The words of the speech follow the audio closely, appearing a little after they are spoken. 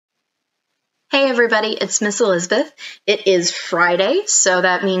Hey everybody, it's Miss Elizabeth. It is Friday, so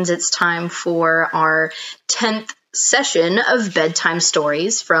that means it's time for our 10th session of Bedtime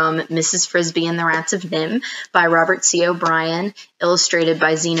Stories from Mrs. Frisby and the Rats of NIMH by Robert C. O'Brien, illustrated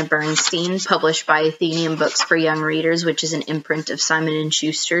by Zena Bernstein, published by Athenaeum Books for Young Readers, which is an imprint of Simon &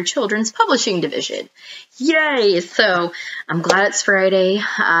 Schuster Children's Publishing Division. Yay! So, I'm glad it's Friday.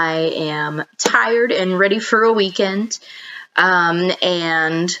 I am tired and ready for a weekend.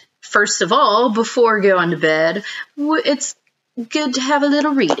 First of all, before going to bed, it's good to have a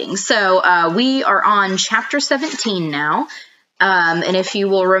little reading. So we are on Chapter 17 now, and if you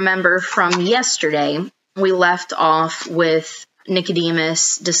will remember from yesterday, we left off with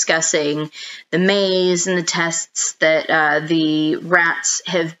Nicodemus discussing the maze and the tests that the rats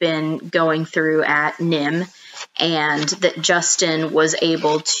have been going through at NIMH, and that Justin was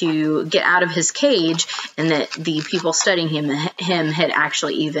able to get out of his cage, and that the people studying him had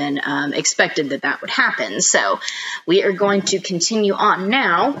actually even expected that would happen. So we are going to continue on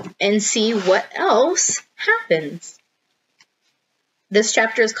now and see what else happens. This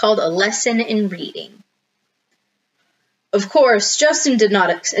chapter is called A Lesson in Reading. Of course, Justin did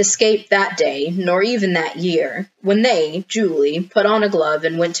not escape that day, nor even that year. When they, Julie, put on a glove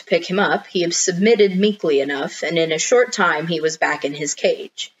and went to pick him up, he had submitted meekly enough, and in a short time he was back in his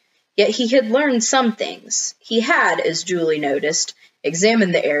cage. Yet he had learned some things. He had, as Julie noticed,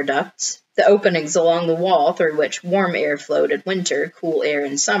 examined the air ducts, the openings along the wall through which warm air flowed in winter, cool air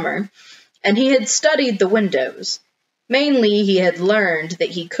in summer, and he had studied the windows. Mainly he had learned that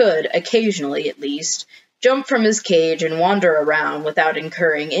he could, occasionally at least, jump from his cage and wander around without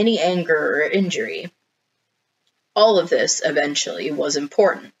incurring any anger or injury. All of this, eventually, was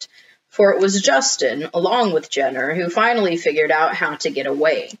important, for it was Justin, along with Jenner, who finally figured out how to get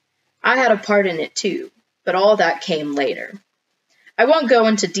away. I had a part in it too, but all that came later. I won't go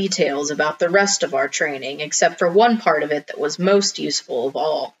into details about the rest of our training, except for one part of it that was most useful of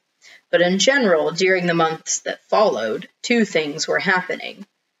all. But in general, during the months that followed, two things were happening.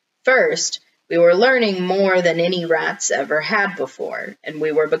 First, we were learning more than any rats ever had before, and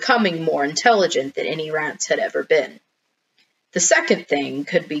we were becoming more intelligent than any rats had ever been. The second thing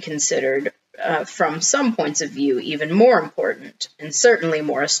could be considered, from some points of view, even more important, and certainly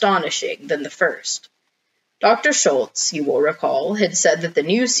more astonishing than the first. Dr. Schultz, you will recall, had said that the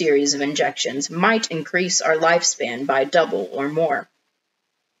new series of injections might increase our lifespan by double or more.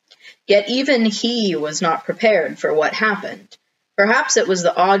 Yet even he was not prepared for what happened. Perhaps it was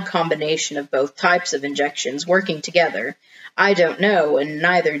the odd combination of both types of injections working together. I don't know, and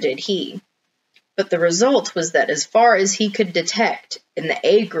neither did he. But the result was that as far as he could detect, in the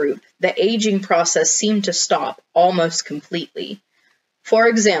A group, the aging process seemed to stop almost completely. For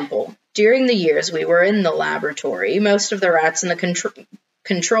example, during the years we were in the laboratory, most of the rats in the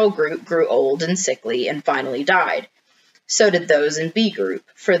control group grew old and sickly and finally died. So did those in B group,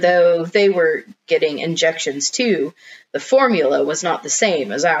 for though they were getting injections too, the formula was not the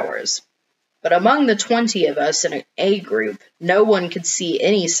same as ours. But among the 20 of us in an A group, no one could see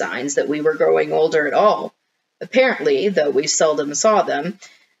any signs that we were growing older at all. Apparently, though we seldom saw them,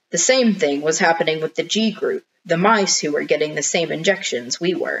 the same thing was happening with the G group, the mice who were getting the same injections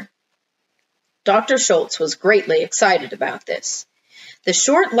we were. Dr. Schultz was greatly excited about this. The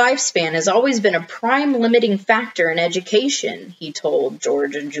short lifespan has always been a prime limiting factor in education, he told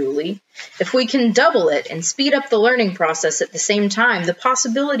George and Julie. If we can double it and speed up the learning process at the same time, the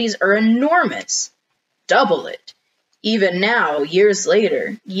possibilities are enormous. Double it. Even now, years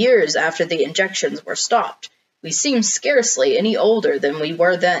later, years after the injections were stopped, we seem scarcely any older than we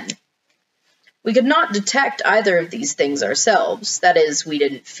were then. We could not detect either of these things ourselves, that is, we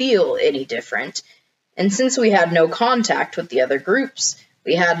didn't feel any different. And since we had no contact with the other groups,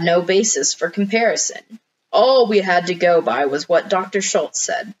 we had no basis for comparison. All we had to go by was what Dr. Schultz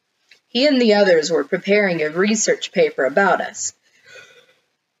said. He and the others were preparing a research paper about us.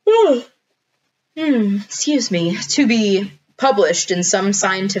 To be published in some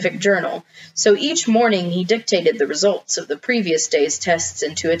scientific journal. So each morning he dictated the results of the previous day's tests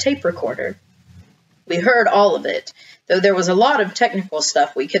into a tape recorder. We heard all of it, though there was a lot of technical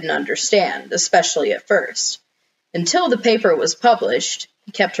stuff we couldn't understand, especially at first. Until the paper was published,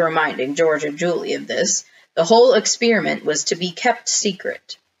 he kept reminding George and Julie of this, the whole experiment was to be kept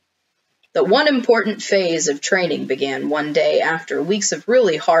secret. The one important phase of training began one day after weeks of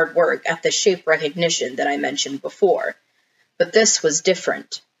really hard work at the shape recognition that I mentioned before. But this was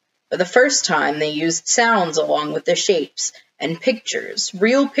different. For the first time, they used sounds along with the shapes, and pictures,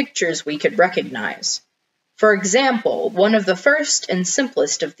 real pictures we could recognize. For example, one of the first and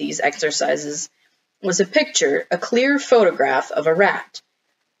simplest of these exercises was a picture, a clear photograph of a rat.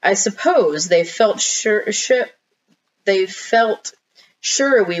 I suppose they felt sure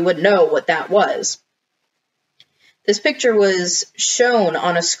we would know what that was. This picture was shown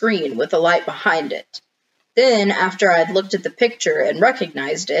on a screen with a light behind it. Then, after I'd looked at the picture and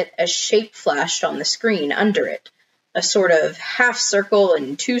recognized it, a shape flashed on the screen under it, a sort of half circle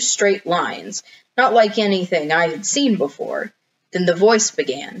and 2 straight lines, not like anything I had seen before. Then the voice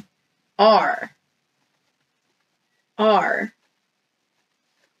began. R. R.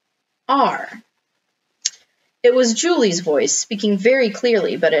 R. It was Julie's voice, speaking very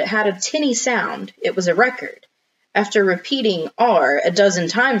clearly, but it had a tinny sound. It was a record. After repeating R a dozen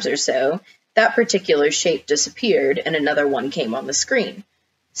times or so, that particular shape disappeared, and another one came on the screen,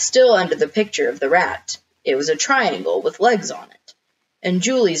 still under the picture of the rat. It was a triangle with legs on it. And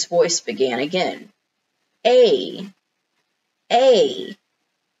Julie's voice began again. A. A.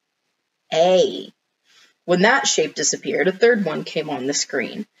 A. When that shape disappeared, a third one came on the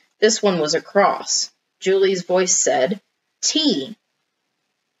screen. This one was a cross. Julie's voice said, T.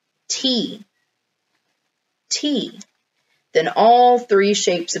 T. T. Then all 3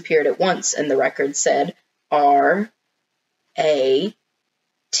 shapes appeared at once, and the record said, R. A.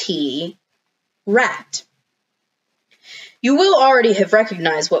 T. Rat. You will already have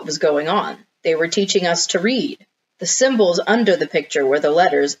recognized what was going on. They were teaching us to read. The symbols under the picture were the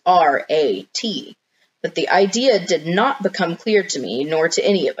letters R-A-T, but the idea did not become clear to me, nor to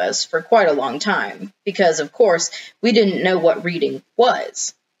any of us, for quite a long time, because, of course, we didn't know what reading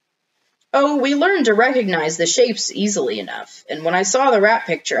was. Oh, we learned to recognize the shapes easily enough, and when I saw the rat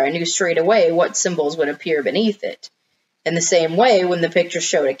picture, I knew straight away what symbols would appear beneath it. In the same way, when the picture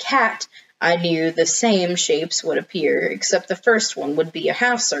showed a cat, I knew the same shapes would appear, except the first one would be a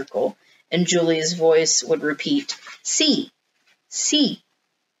half circle, and Julie's voice would repeat, C, C,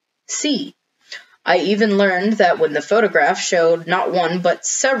 C. I even learned that when the photograph showed not one but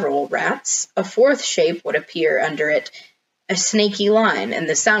several rats, a 4th shape would appear under it, a snaky line, and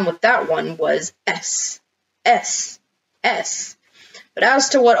the sound with that one was S, S, S. But as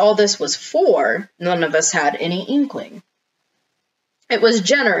to what all this was for, none of us had any inkling. It was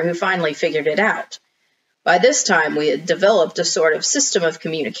Jenner who finally figured it out. By this time, we had developed a sort of system of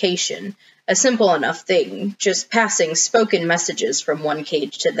communication, a simple enough thing, just passing spoken messages from one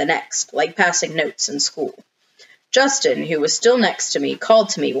cage to the next, like passing notes in school. Justin, who was still next to me, called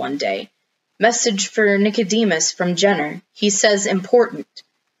to me one day. Message for Nicodemus from Jenner. He says important.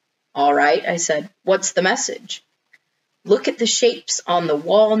 All right, I said. What's the message? Look at the shapes on the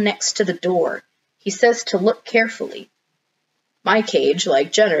wall next to the door. He says to look carefully. My cage,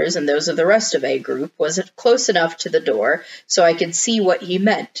 like Jenner's and those of the rest of A group, was close enough to the door so I could see what he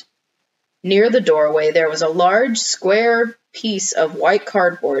meant. Near the doorway there was a large, square piece of white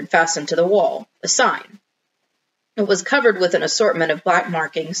cardboard fastened to the wall, a sign. It was covered with an assortment of black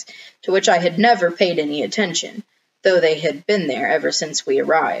markings to which I had never paid any attention, though they had been there ever since we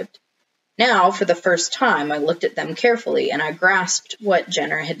arrived. Now, for the first time, I looked at them carefully, and I grasped what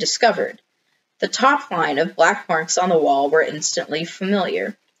Jenner had discovered. The top line of black marks on the wall were instantly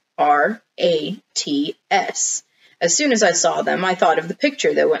familiar. R-A-T-S. As soon as I saw them, I thought of the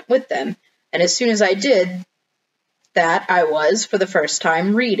picture that went with them, and as soon as I did that, I was, for the first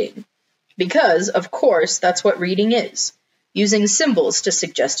time, reading. Because, of course, that's what reading is, using symbols to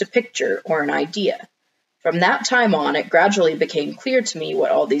suggest a picture or an idea. From that time on, it gradually became clear to me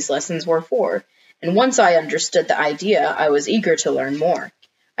what all these lessons were for, and once I understood the idea, I was eager to learn more.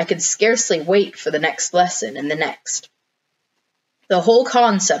 I could scarcely wait for the next lesson and the next. The whole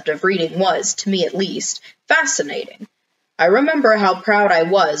concept of reading was, to me at least, fascinating. I remember how proud I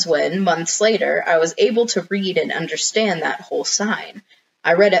was when, months later, I was able to read and understand that whole sign.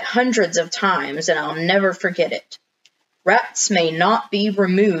 I read it hundreds of times, and I'll never forget it. Rats may not be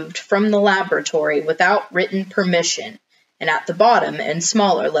removed from the laboratory without written permission, and at the bottom, in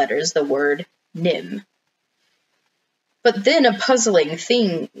smaller letters, the word NIMH. But then a puzzling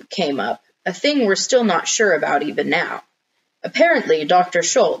thing came up, a thing we're still not sure about even now. Apparently, Dr.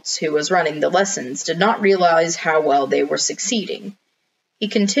 Schultz, who was running the lessons, did not realize how well they were succeeding. He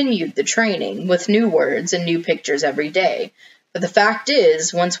continued the training, with new words and new pictures every day. But the fact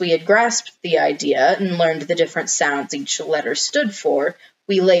is, once we had grasped the idea and learned the different sounds each letter stood for,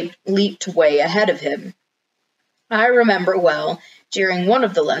 we leaped way ahead of him. I remember well, during one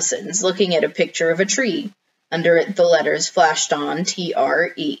of the lessons, looking at a picture of a tree. Under it the letters flashed on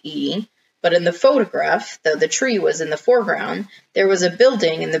T-R-E-E, but in the photograph, though the tree was in the foreground, there was a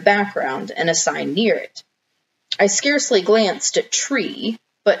building in the background and a sign near it. I scarcely glanced at tree,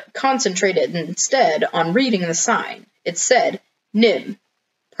 but concentrated instead on reading the sign. It said, NIMH,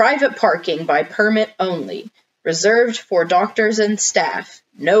 private parking by permit only, reserved for doctors and staff,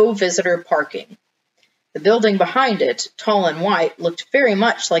 No visitor parking. The building behind it, tall and white, looked very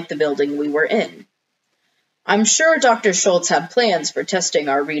much like the building we were in. I'm sure Dr. Schultz had plans for testing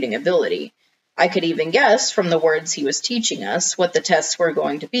our reading ability. I could even guess from the words he was teaching us what the tests were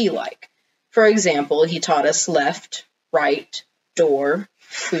going to be like. For example, he taught us left, right, door,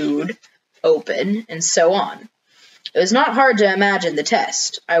 food, open, and so on. It was not hard to imagine the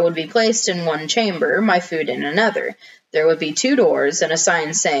test. I would be placed in one chamber, my food in another. There would be 2 doors and a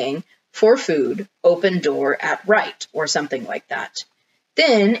sign saying, for food, open door at right, or something like that.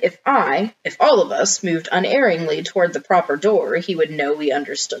 Then, if all of us moved unerringly toward the proper door, he would know we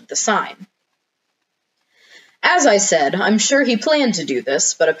understood the sign. As I said, I'm sure he planned to do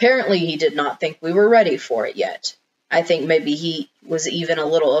this, but apparently he did not think we were ready for it yet. I think maybe he was even a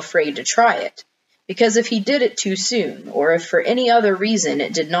little afraid to try it, because if he did it too soon, or if for any other reason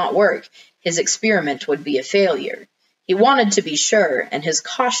it did not work, his experiment would be a failure. He wanted to be sure, and his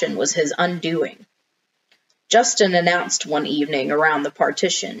caution was his undoing. Justin announced one evening around the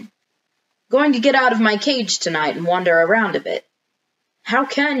partition, "Going to get out of my cage tonight and wander around a bit." "How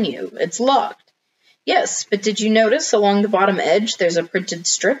can you? It's locked." "Yes, but did you notice along the bottom edge there's a printed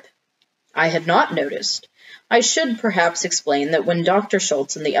strip?" I had not noticed. I should perhaps explain that when Dr.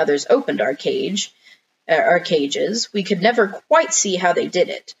 Schultz and the others opened our cages, we could never quite see how they did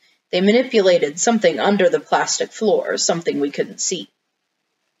it. They manipulated something under the plastic floor, something we couldn't see.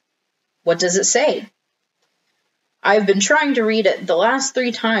 "What does it say?" "I've been trying to read it the last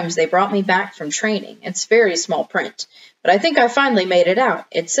 3 times they brought me back from training. It's very small print, but I think I finally made it out.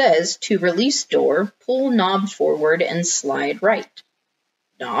 It says, to release door, pull knob forward and slide right."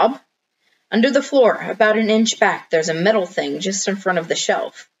 "Knob?" "Under the floor, about an inch back, there's a metal thing just in front of the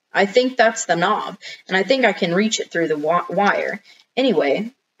shelf. I think that's the knob, and I think I can reach it through the wire.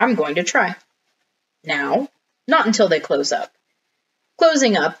 Anyway, I'm going to try." "Now?" "Not until they close up."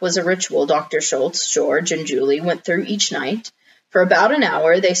 Closing up was a ritual Dr. Schultz, George, and Julie went through each night. For about an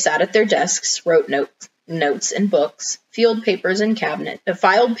hour they sat at their desks, wrote notes in books, filed papers in cabinets,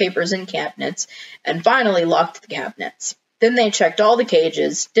 and finally locked the cabinets. Then they checked all the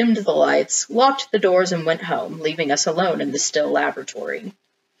cages, dimmed the lights, locked the doors, and went home, leaving us alone in the still laboratory.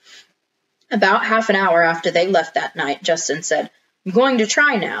 About half an hour after they left that night, Justin said, "I'm going to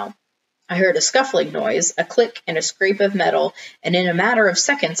try now." I heard a scuffling noise, a click and a scrape of metal, and in a matter of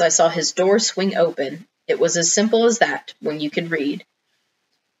seconds I saw his door swing open. It was as simple as that, when you could read.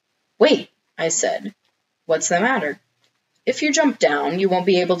 "Wait," I said. "What's the matter?" "If you jump down, you won't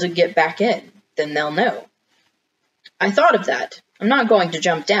be able to get back in. Then they'll know." I thought of that. I'm not going to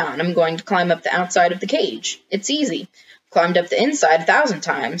jump down. I'm going to climb up the outside of the cage. It's easy. I've climbed up the inside 1,000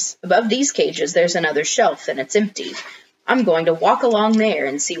 times. Above these cages, there's another shelf, and it's empty. I'm going to walk along there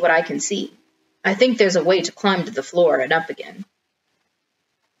and see what I can see. I think there's a way to climb to the floor and up again."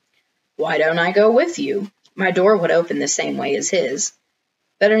 "Why don't I go with you? My door would open the same way as his."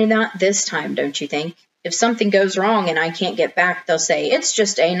 "Better not this time, don't you think? If something goes wrong and I can't get back, they'll say, 'It's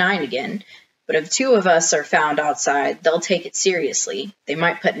just A9 again.' But if 2 of us are found outside, they'll take it seriously. They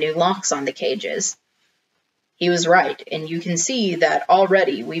might put new locks on the cages." He was right, and you can see that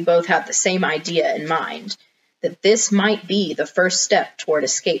already we both had the same idea in mind, that this might be the first step toward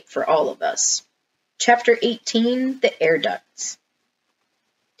escape for all of us. Chapter 18, The Air Ducts.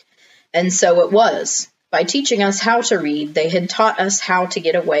 And so it was. By teaching us how to read, they had taught us how to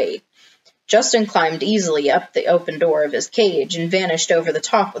get away. Justin climbed easily up the open door of his cage and vanished over the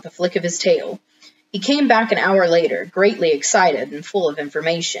top with a flick of his tail. He came back an hour later, greatly excited and full of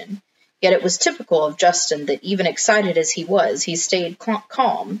information. Yet it was typical of Justin that even excited as he was, he stayed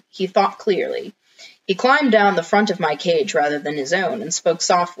calm. He thought clearly. He climbed down the front of my cage rather than his own and spoke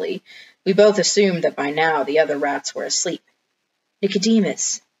softly. We both assumed that by now the other rats were asleep.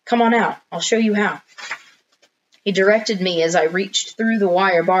 "Nicodemus, come on out. I'll show you how." He directed me as I reached through the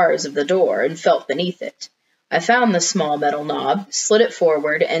wire bars of the door and felt beneath it. I found the small metal knob, slid it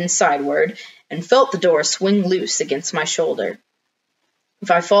forward and sideward, and felt the door swing loose against my shoulder.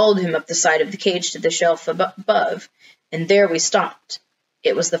 I followed him up the side of the cage to the shelf above, and there we stopped.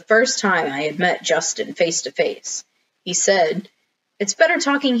 It was the first time I had met Justin face to face. He said, "It's better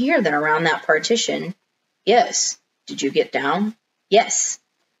talking here than around that partition." "Yes." "Did you get down?" "Yes."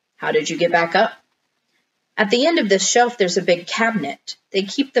 "How did you get back up?" "At the end of this shelf there's a big cabinet. They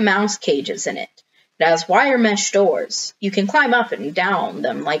keep the mouse cages in it. It has wire mesh doors. You can climb up and down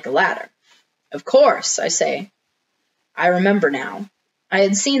them like a ladder." "Of course," I say. I remember now. I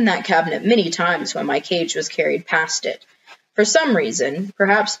had seen that cabinet many times when my cage was carried past it. For some reason,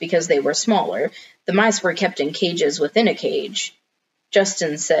 perhaps because they were smaller, the mice were kept in cages within a cage.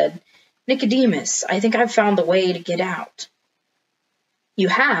 Justin said, "Nicodemus, I think I've found the way to get out." You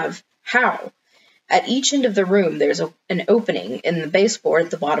have? How? At each end of the room there's an opening in the baseboard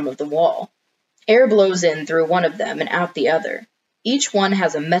at the bottom of the wall. Air blows in through one of them and out the other. Each one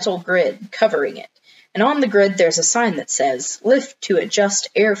has a metal grid covering it, and on the grid there's a sign that says, "Lift to adjust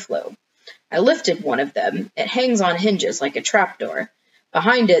airflow." I lifted one of them. It hangs on hinges like a trapdoor.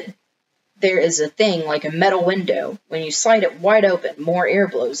 Behind it there is a thing like a metal window. When you slide it wide open, more air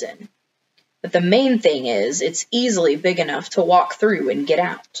blows in. But the main thing is, it's easily big enough to walk through and get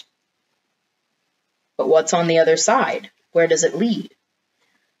out. But what's on the other side? Where does it lead?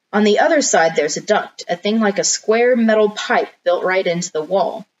 On the other side there's a duct, a thing like a square metal pipe built right into the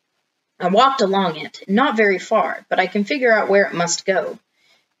wall. I walked along it, not very far, but I can figure out where it must go.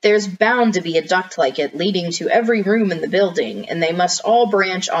 There's bound to be a duct like it leading to every room in the building, and they must all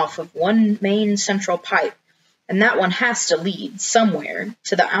branch off of one main central pipe, and that one has to lead somewhere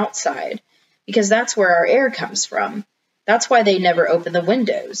to the outside, because that's where our air comes from. That's why they never open the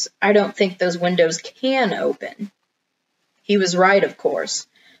windows. I don't think those windows can open. He was right, of course.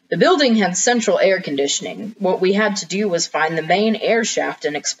 The building had central air conditioning. What we had to do was find the main air shaft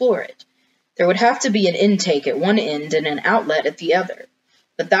and explore it. There would have to be an intake at one end and an outlet at the other.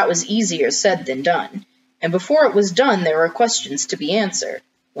 But that was easier said than done. And before it was done, there were questions to be answered.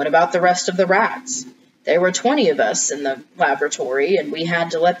 What about the rest of the rats? There were 20 of us in the laboratory, and we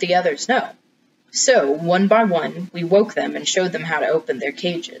had to let the others know. So, one by one, we woke them and showed them how to open their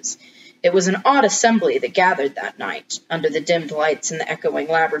cages. It was an odd assembly that gathered that night, under the dimmed lights in the echoing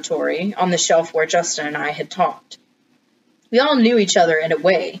laboratory, on the shelf where Justin and I had talked. We all knew each other in a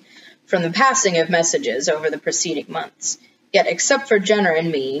way, from the passing of messages over the preceding months. Yet, except for Jenner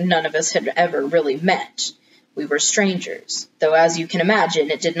and me, none of us had ever really met. We were strangers, though as you can imagine,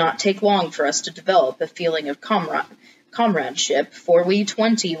 it did not take long for us to develop a feeling of comradeship, for we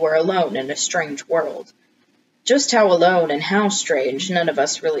 20 were alone in a strange world. Just how alone and how strange none of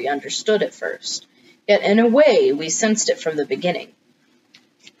us really understood at first. Yet in a way, we sensed it from the beginning.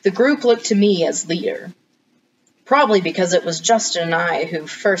 The group looked to me as leader. Probably because it was Justin and I who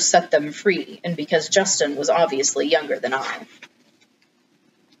first set them free, and because Justin was obviously younger than I.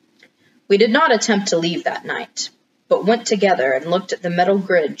 We did not attempt to leave that night, but went together and looked at the metal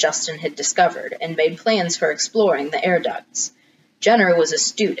grid Justin had discovered, and made plans for exploring the air ducts. Jenner was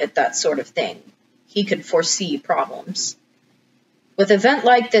astute at that sort of thing. He could foresee problems. With a vent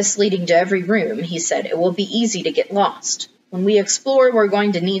like this leading to every room, he said, it will be easy to get lost. When we explore, we're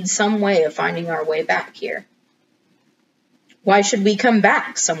going to need some way of finding our way back here. Why should we come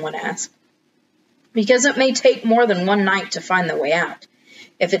back? Someone asked. Because it may take more than one night to find the way out.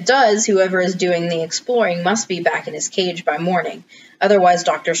 If it does, whoever is doing the exploring must be back in his cage by morning, otherwise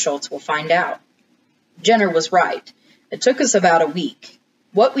Dr. Schultz will find out. Jenner was right. It took us about a week.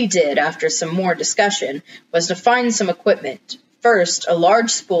 What we did, after some more discussion, was to find some equipment. First, a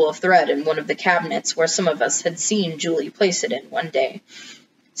large spool of thread in one of the cabinets where some of us had seen Julie place it in one day.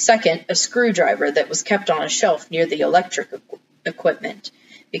 Second, a screwdriver that was kept on a shelf near the electric equipment,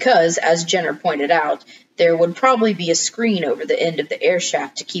 because, as Jenner pointed out, there would probably be a screen over the end of the air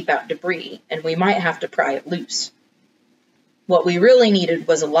shaft to keep out debris, and we might have to pry it loose. What we really needed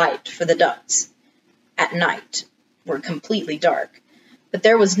was a light for the ducts. At night, were completely dark, but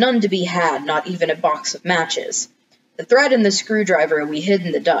there was none to be had, not even a box of matches. The thread and the screwdriver we hid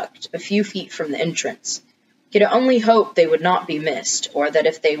in the duct, a few feet from the entrance. Could only hope they would not be missed, or that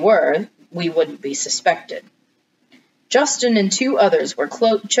if they were, we wouldn't be suspected. Justin and 2 others were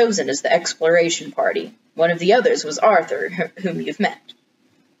chosen as the exploration party. One of the others was Arthur, whom you've met.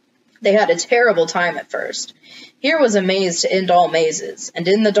 They had a terrible time at first. Here was a maze to end all mazes, and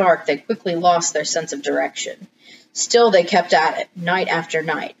in the dark they quickly lost their sense of direction. Still they kept at it, night after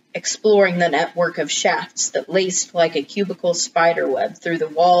night, exploring the network of shafts that laced like a cubical spiderweb through the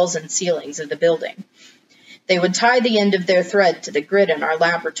walls and ceilings of the building. They would tie the end of their thread to the grid in our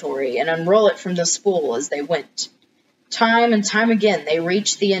laboratory and unroll it from the spool as they went. Time and time again they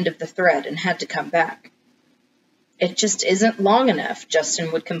reached the end of the thread and had to come back. It just isn't long enough,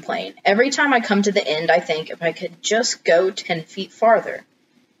 Justin would complain. Every time I come to the end, I think if I could just go 10 feet farther.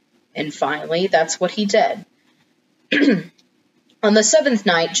 And finally, that's what he did. On the 7th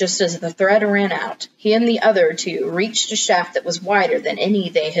night, just as the thread ran out, he and the other 2 reached a shaft that was wider than any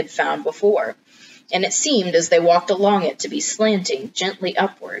they had found before, and it seemed as they walked along it to be slanting gently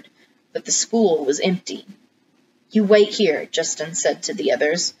upward, but the spool was empty. You wait here, Justin said to the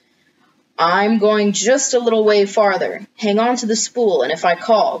others. I'm going just a little way farther. Hang on to the spool, and if I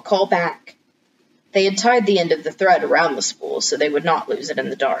call back. They had tied the end of the thread around the spool so they would not lose it in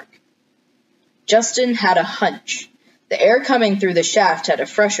the dark. Justin had a hunch. The air coming through the shaft had a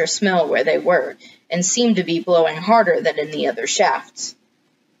fresher smell where they were, and seemed to be blowing harder than in the other shafts.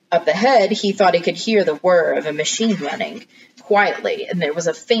 Up ahead, he thought he could hear the whir of a machine running quietly, and there was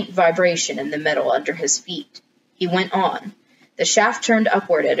a faint vibration in the metal under his feet. He went on. The shaft turned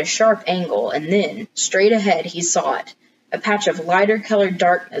upward at a sharp angle, and then, straight ahead, he saw it, a patch of lighter-colored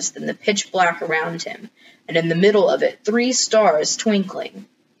darkness than the pitch black around him, and in the middle of it 3 stars twinkling.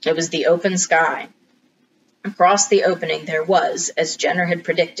 It was the open sky. Across the opening there was, as Jenner had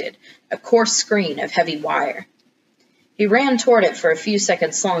predicted, a coarse screen of heavy wire. He ran toward it for a few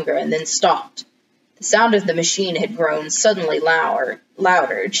seconds longer and then stopped. The sound of the machine had grown suddenly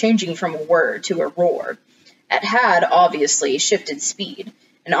louder, changing from a whir to a roar. It had, obviously, shifted speed.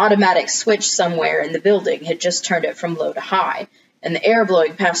 An automatic switch somewhere in the building had just turned it from low to high, and the air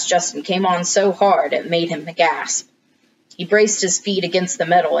blowing past Justin came on so hard it made him gasp. He braced his feet against the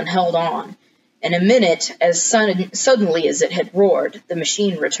metal and held on. In a minute, as suddenly as it had roared, the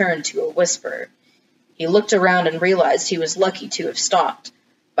machine returned to a whisper. He looked around and realized he was lucky to have stopped.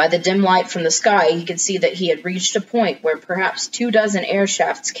 By the dim light from the sky, he could see that he had reached a point where perhaps 24 air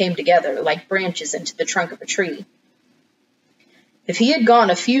shafts came together like branches into the trunk of a tree. If he had gone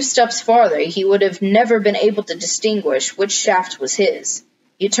a few steps farther, he would have never been able to distinguish which shaft was his.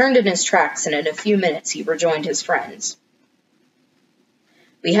 He turned in his tracks, and in a few minutes he rejoined his friends.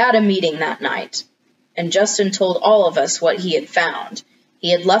 We had a meeting that night, and Justin told all of us what he had found. He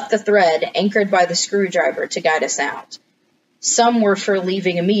had left the thread anchored by the screwdriver to guide us out. Some were for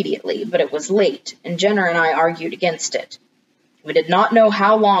leaving immediately, but it was late, and Jenner and I argued against it. We did not know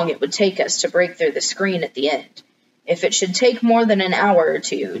how long it would take us to break through the screen at the end. If it should take more than an hour or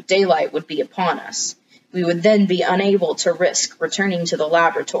two, daylight would be upon us. We would then be unable to risk returning to the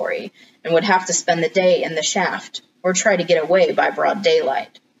laboratory, and would have to spend the day in the shaft, or try to get away by broad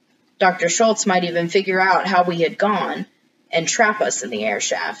daylight. Dr. Schultz might even figure out how we had gone, and trap us in the air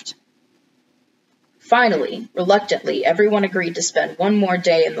shaft. Finally, reluctantly, everyone agreed to spend one more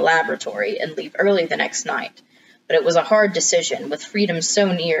day in the laboratory and leave early the next night. But it was a hard decision, with freedom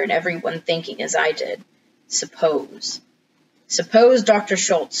so near and everyone thinking as I did. Suppose Dr.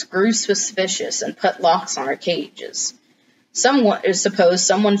 Schultz grew suspicious and put locks on our cages. Suppose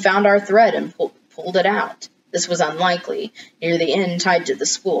someone found our thread and pulled it out. This was unlikely. Near the end tied to the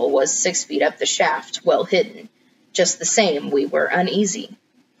spool was 6 feet up the shaft, well hidden. Just the same, we were uneasy.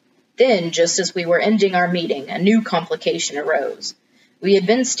 Then, just as we were ending our meeting, a new complication arose. We had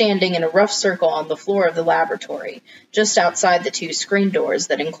been standing in a rough circle on the floor of the laboratory, just outside the 2 screen doors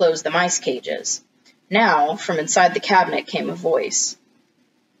that enclosed the mice cages. Now, from inside the cabinet came a voice.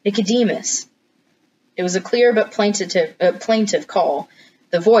 "Nicodemus." It was a clear but plaintive call,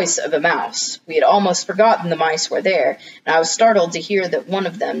 the voice of a mouse. We had almost forgotten the mice were there, and I was startled to hear that one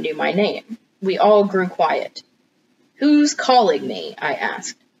of them knew my name. We all grew quiet. "Who's calling me?" I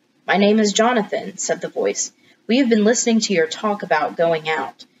asked. "My name is Jonathan," said the voice. "We have been listening to your talk about going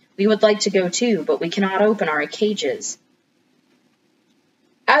out. We would like to go too, but we cannot open our cages."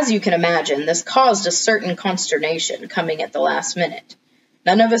 As you can imagine, this caused a certain consternation coming at the last minute.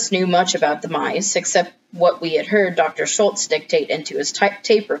 None of us knew much about the mice, except what we had heard Dr. Schultz dictate into his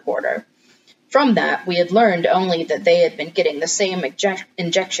tape recorder. From that, we had learned only that they had been getting the same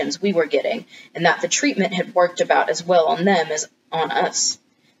injections we were getting, and that the treatment had worked about as well on them as on us.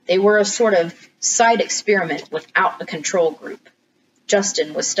 They were a sort of side experiment without a control group.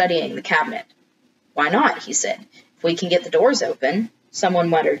 Justin was studying the cabinet. "Why not?" he said. "If we can get the doors open." Someone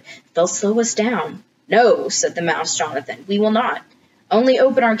muttered, "They'll slow us down." "No," said the mouse Jonathan, "we will not. Only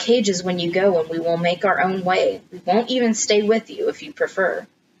open our cages when you go, and we will make our own way. We won't even stay with you if you prefer."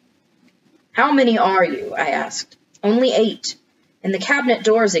 "How many are you?" I asked. "Only 8. And the cabinet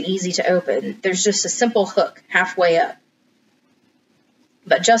doors are easy to open. There's just a simple hook halfway up."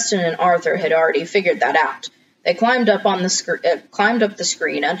 But Justin and Arthur had already figured that out. They climbed up the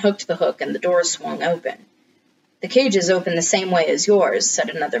screen, unhooked the hook, and the doors swung open. "The cages open the same way as yours," said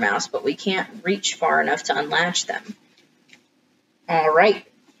another mouse, "but we can't reach far enough to unlatch them." "All right,"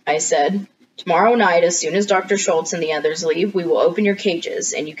 I said. "Tomorrow night, as soon as Dr. Schultz and the others leave, we will open your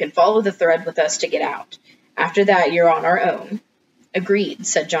cages, and you can follow the thread with us to get out. After that, you're on our own." "Agreed,"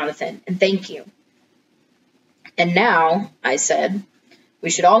 said Jonathan, "and thank you." "And now," I said, "we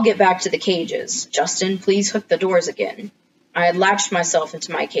should all get back to the cages. Justin, please hook the doors again." I had latched myself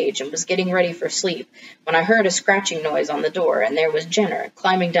into my cage and was getting ready for sleep when I heard a scratching noise on the door, and there was Jenner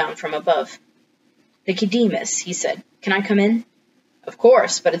climbing down from above. "Nicodemus," he said, "can I come in?" "Of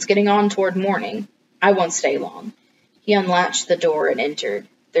course, but it's getting on toward morning. I won't stay long." He unlatched the door and entered.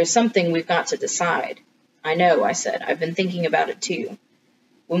 "There's something we've got to decide." "I know," I said. "I've been thinking about it too.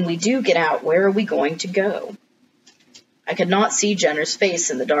 When we do get out, where are we going to go?" I could not see Jenner's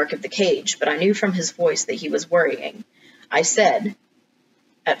face in the dark of the cage, but I knew from his voice that he was worrying. I said,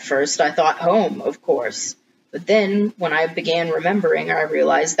 At first I thought home, of course. But then, when I began remembering, I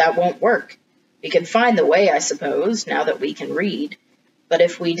realized that won't work. We could find the way, I suppose, now that we can read. But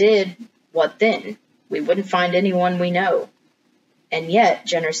if we did, what then? We wouldn't find anyone we know. And yet,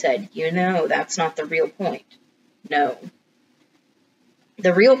 Jenner said, you know, that's not the real point. No.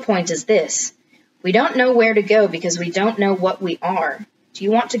 The real point is this. We don't know where to go because we don't know what we are. Do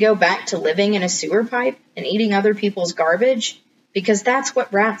you want to go back to living in a sewer pipe and eating other people's garbage? Because that's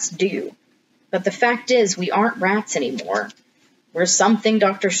what rats do. But the fact is, we aren't rats anymore. We're something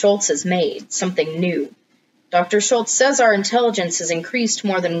Dr. Schultz has made, something new. Dr. Schultz says our intelligence has increased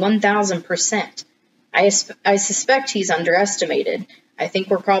more than 1,000%. I suspect he's underestimated. I think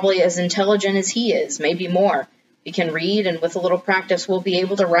we're probably as intelligent as he is, maybe more. We can read, and with a little practice, we'll be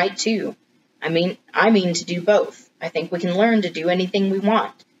able to write too. I mean to do both. I think we can learn to do anything we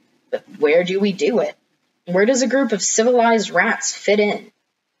want. But where do we do it? Where does a group of civilized rats fit in?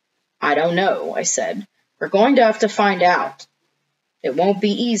 I don't know, I said. We're going to have to find out. It won't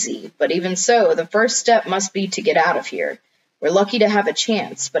be easy, but even so, the first step must be to get out of here. We're lucky to have a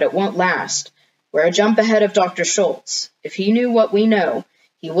chance, but it won't last. We're a jump ahead of Dr. Schultz. If he knew what we know,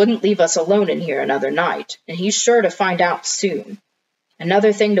 he wouldn't leave us alone in here another night, and he's sure to find out soon.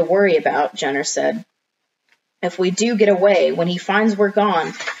 Another thing to worry about, Jenner said. If we do get away, when he finds we're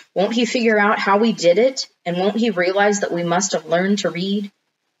gone, won't he figure out how we did it, and won't he realize that we must have learned to read?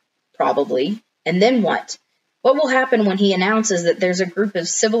 Probably. And then what? What will happen when he announces that there's a group of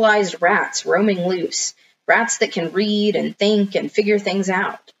civilized rats roaming loose, rats that can read and think and figure things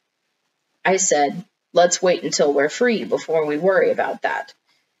out? I said, let's wait until we're free before we worry about that.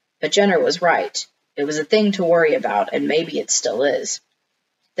 But Jenner was right. It was a thing to worry about, and maybe it still is.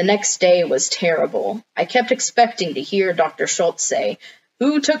 The next day was terrible. I kept expecting to hear Dr. Schultz say,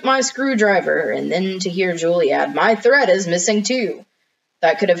 "Who took my screwdriver?" and then to hear Julie add, "My thread is missing too."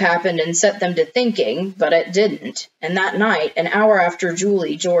 That could have happened and set them to thinking, but it didn't. And that night, an hour after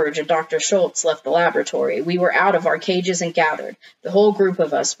Julie, George, and Dr. Schultz left the laboratory, we were out of our cages and gathered, the whole group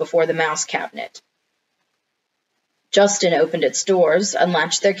of us, before the mouse cabinet. Justin opened its doors,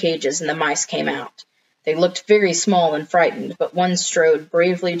 unlatched their cages, and the mice came out. They looked very small and frightened, but one strode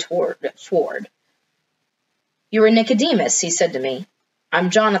bravely forward. "You are Nicodemus," he said to me.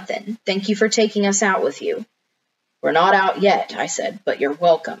 "I'm Jonathan. Thank you for taking us out with you." "We're not out yet," I said, "but you're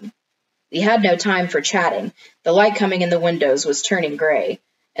welcome." We had no time for chatting. The light coming in the windows was turning gray.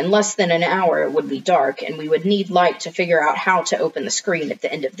 In less than an hour it would be dark, and we would need light to figure out how to open the screen at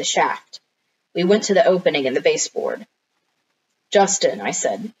the end of the shaft. We went to the opening in the baseboard. "Justin," I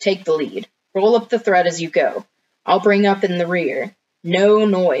said, "take the lead. Roll up the thread as you go. I'll bring up in the rear. No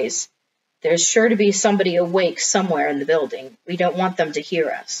noise. There's sure to be somebody awake somewhere in the building. We don't want them to hear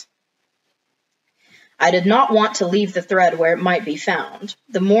us." I did not want to leave the thread where it might be found.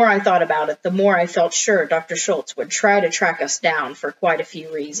 The more I thought about it, the more I felt sure Dr. Schultz would try to track us down for quite a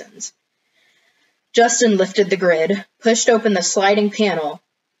few reasons. Justin lifted the grid, pushed open the sliding panel,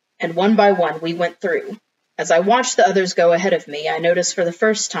 and one by one we went through. As I watched the others go ahead of me, I noticed for the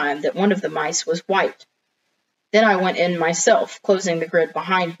first time that one of the mice was white. Then I went in myself, closing the grid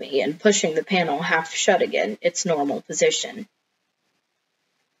behind me and pushing the panel half shut again, its normal position.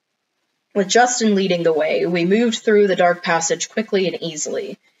 With Justin leading the way, we moved through the dark passage quickly and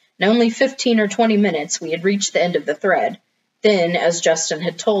easily. In only 15 or 20 minutes, we had reached the end of the thread. Then, as Justin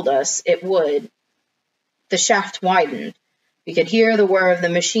had told us it would, the shaft widened. We could hear the whir of the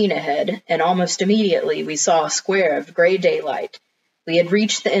machine ahead, and almost immediately we saw a square of gray daylight. We had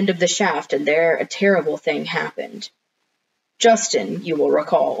reached the end of the shaft, and there a terrible thing happened. Justin, you will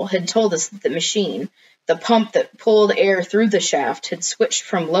recall, had told us that the machine, the pump that pulled air through the shaft, had switched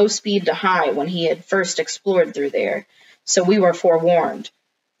from low speed to high when he had first explored through there, so we were forewarned.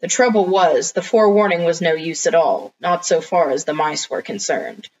 The trouble was, the forewarning was no use at all, not so far as the mice were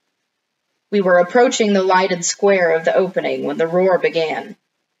concerned. We were approaching the lighted square of the opening when the roar began.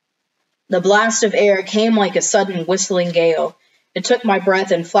 The blast of air came like a sudden whistling gale. It took my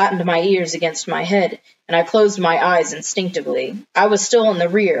breath and flattened my ears against my head, and I closed my eyes instinctively. I was still in the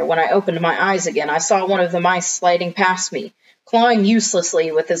rear. When I opened my eyes again, I saw one of the mice sliding past me, clawing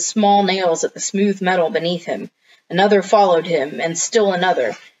uselessly with his small nails at the smooth metal beneath him. Another followed him, and still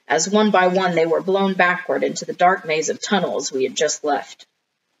another, as one by one they were blown backward into the dark maze of tunnels we had just left.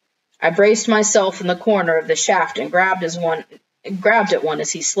 I braced myself in the corner of the shaft and grabbed at one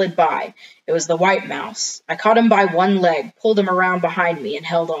as he slid by. It was the white mouse. I caught him by one leg, pulled him around behind me, and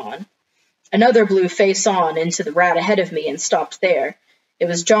held on. Another blew face on into the rat ahead of me and stopped there. It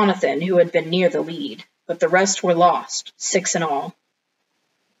was Jonathan, who had been near the lead, but the rest were lost, 6 in all.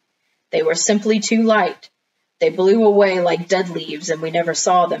 They were simply too light. They blew away like dead leaves, and we never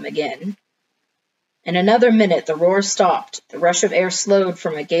saw them again. In another minute, the roar stopped. The rush of air slowed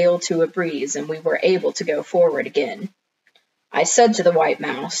from a gale to a breeze, and we were able to go forward again. I said to the white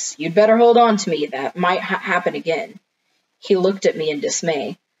mouse, "You'd better hold on to me. That might happen again." He looked at me in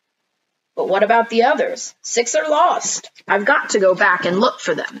dismay. "But what about the others? 6 are lost. I've got to go back and look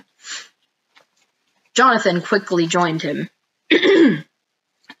for them." Jonathan quickly joined him.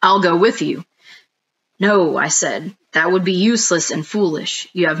 "I'll go with you." "No," I said. "That would be useless and foolish.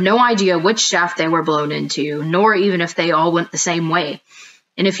 You have no idea which shaft they were blown into, nor even if they all went the same way.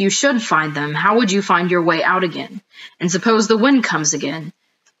 And if you should find them, how would you find your way out again? And suppose the wind comes again?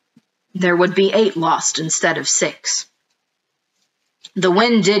 There would be 8 lost instead of 6. The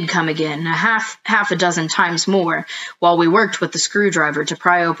wind did come again, half a dozen times more, while we worked with the screwdriver to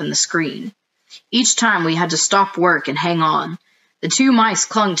pry open the screen. Each time we had to stop work and hang on. The 2 mice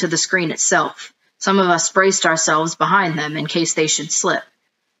clung to the screen itself. Some of us braced ourselves behind them in case they should slip.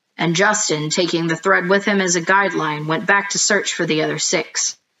 And Justin, taking the thread with him as a guideline, went back to search for the other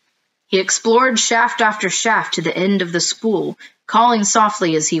 6. He explored shaft after shaft to the end of the spool, calling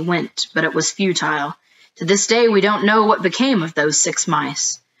softly as he went, but it was futile. To this day, we don't know what became of those 6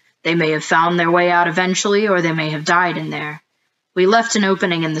 mice. They may have found their way out eventually, or they may have died in there. We left an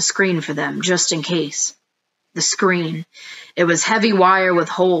opening in the screen for them, just in case. The screen. It was heavy wire with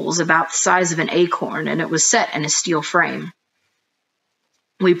holes about the size of an acorn, and it was set in a steel frame.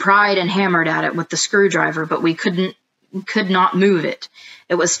 We pried and hammered at it with the screwdriver, but we could not move it.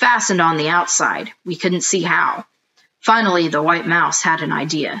 It was fastened on the outside. We couldn't see how. Finally, the white mouse had an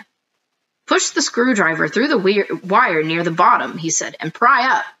idea. "Push the screwdriver through the wire near the bottom," he said, "and pry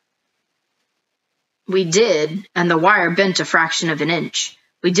up." We did, and the wire bent a fraction of an inch.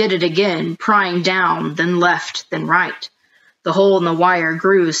 We did it again, prying down, then left, then right. The hole in the wire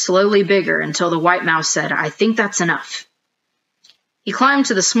grew slowly bigger until the white mouse said, "I think that's enough." He climbed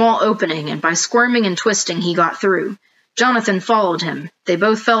to the small opening, and by squirming and twisting, he got through. Jonathan followed him. They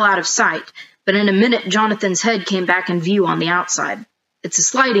both fell out of sight, but in a minute Jonathan's head came back in view on the outside. "It's a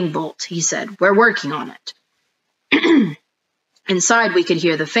sliding bolt," he said. "We're working on it." Inside we could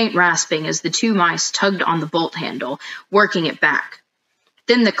hear the faint rasping as the 2 mice tugged on the bolt handle, working it back.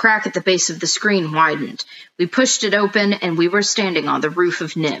 Then the crack at the base of the screen widened. We pushed it open, and we were standing on the roof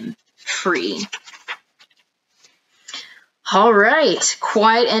of NIMH, free. All right,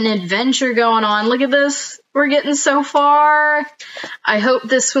 quite an adventure going on. Look at this. We're getting so far. I hope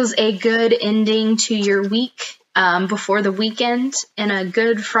this was a good ending to your week before the weekend and a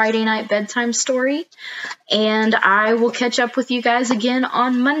good Friday night bedtime story. And I will catch up with you guys again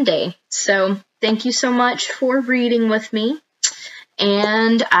on Monday. So thank you so much for reading with me,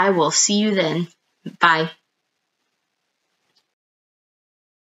 and I will see you then. Bye.